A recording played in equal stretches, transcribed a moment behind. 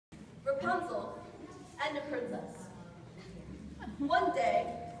Rapunzel, and a princess. One day,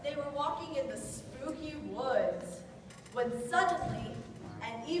 they were walking in the spooky woods when suddenly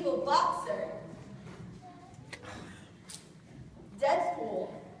an evil boxer, Deadpool,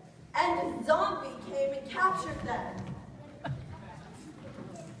 and a zombie came and captured them.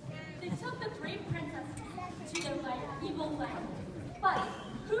 They took the three princesses to their evil land. But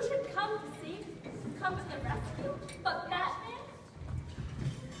who should come to the rescue but Batman,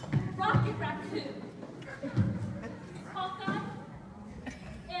 Rocket Raccoon, Hawkeye,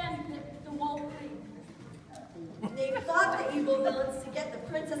 and the Wolverine. They fought the evil villains to get the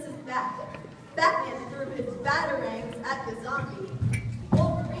princesses back. Batman threw his batarangs at the zombie.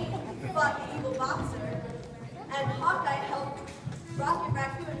 Wolverine fought the evil boxer. And Hawkeye helped Rocket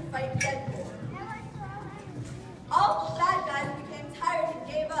Raccoon fight Deadpool. All the bad guys became tired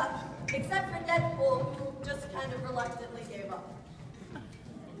and gave up, except for Deadpool, who just kind of reluctantly gave up.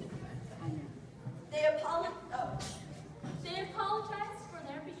 They apologized